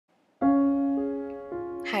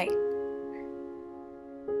Hi.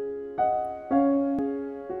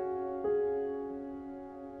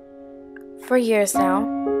 For years now,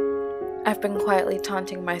 I've been quietly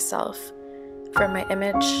taunting myself for my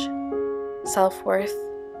image, self-worth,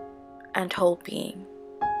 and whole being.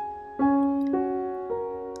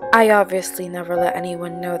 I obviously never let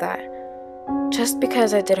anyone know that, just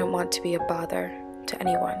because I didn't want to be a bother to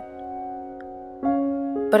anyone.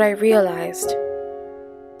 But I realized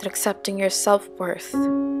that accepting your self-worth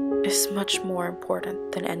is much more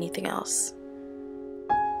important than anything else.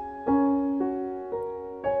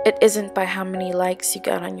 It isn't by how many likes you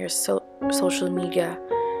get on your social media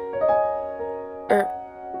or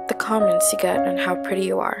the comments you get on how pretty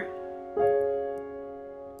you are.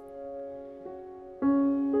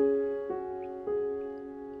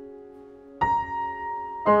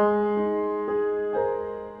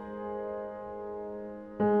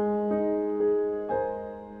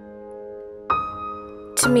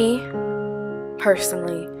 To me,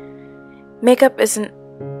 personally, makeup isn't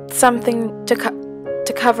something to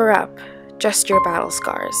cover up just your battle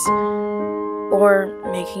scars, or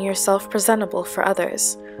making yourself presentable for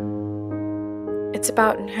others. It's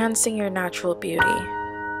about enhancing your natural beauty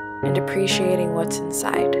and appreciating what's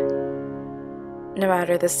inside, no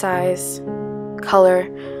matter the size, color,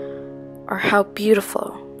 or how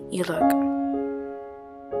beautiful you look.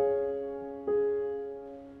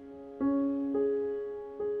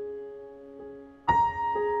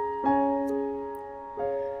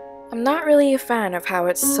 I'm not really a fan of how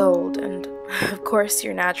it's sold, and of course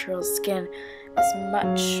your natural skin is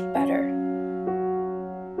much better.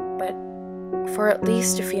 But for at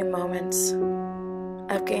least a few moments,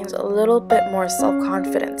 I've gained a little bit more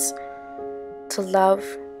self-confidence to love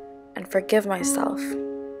and forgive myself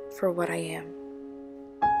for what I am.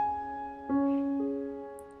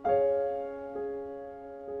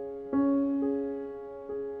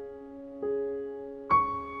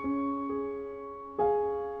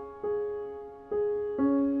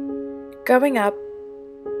 Growing up,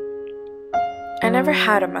 I never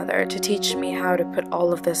had a mother to teach me how to put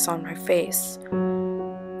all of this on my face,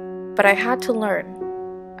 but I had to learn,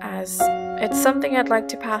 as it's something I'd like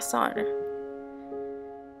to pass on.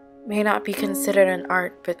 May not be considered an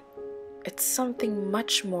art, but it's something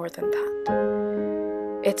much more than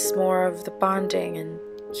that. It's more of the bonding and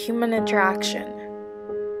human interaction,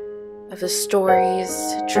 of the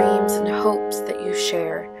stories, dreams, and hopes that you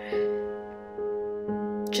share,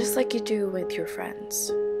 just like you do with your friends,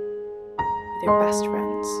 with your best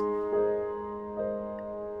friends.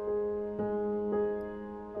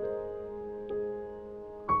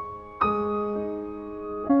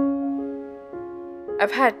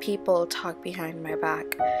 I've had people talk behind my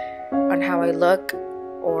back on how I look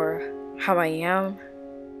or how I am,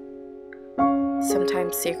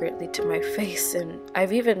 sometimes secretly to my face, and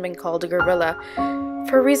I've even been called a gorilla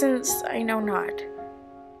for reasons I know not.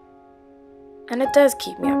 And it does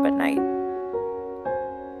keep me up at night.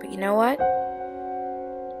 But you know what?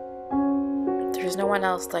 There's no one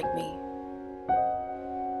else like me.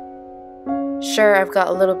 Sure, I've got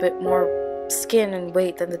a little bit more skin and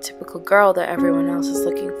weight than the typical girl that everyone else is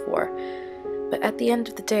looking for. But at the end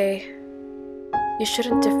of the day, you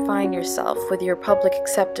shouldn't define yourself with your public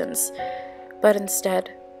acceptance, but instead,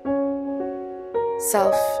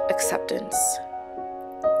 self-acceptance.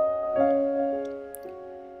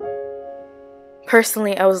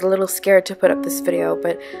 Personally, I was a little scared to put up this video,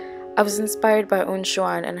 but I was inspired by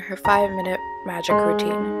Unshuan and her 5-minute magic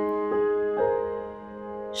routine.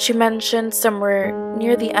 She mentioned somewhere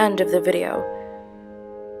near the end of the video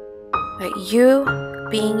that you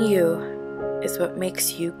being you is what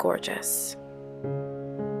makes you gorgeous.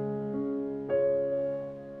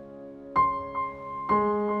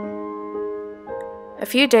 A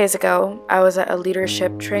few days ago, I was at a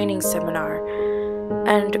leadership training seminar,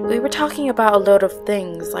 and we were talking about a load of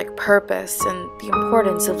things like purpose and the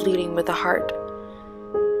importance of leading with the heart.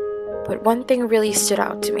 But one thing really stood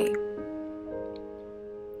out to me.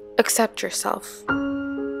 Accept yourself.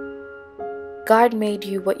 God made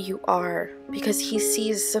you what you are because He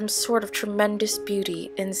sees some sort of tremendous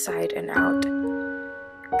beauty inside and out.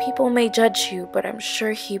 People may judge you, but I'm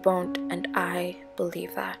sure He won't, and I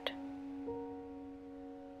believe that.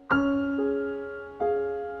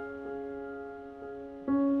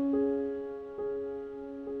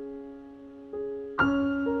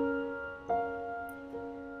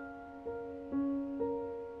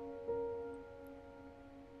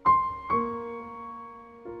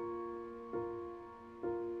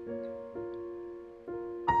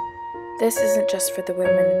 This isn't just for the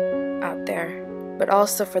women out there, but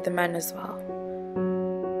also for the men as well.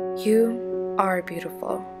 You are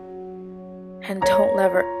beautiful. And don't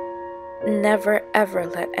never ever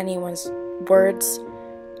let anyone's words,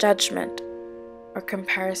 judgment, or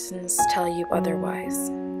comparisons tell you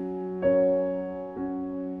otherwise.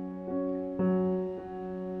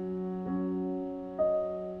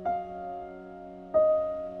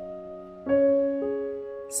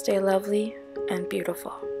 Stay lovely and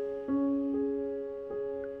beautiful.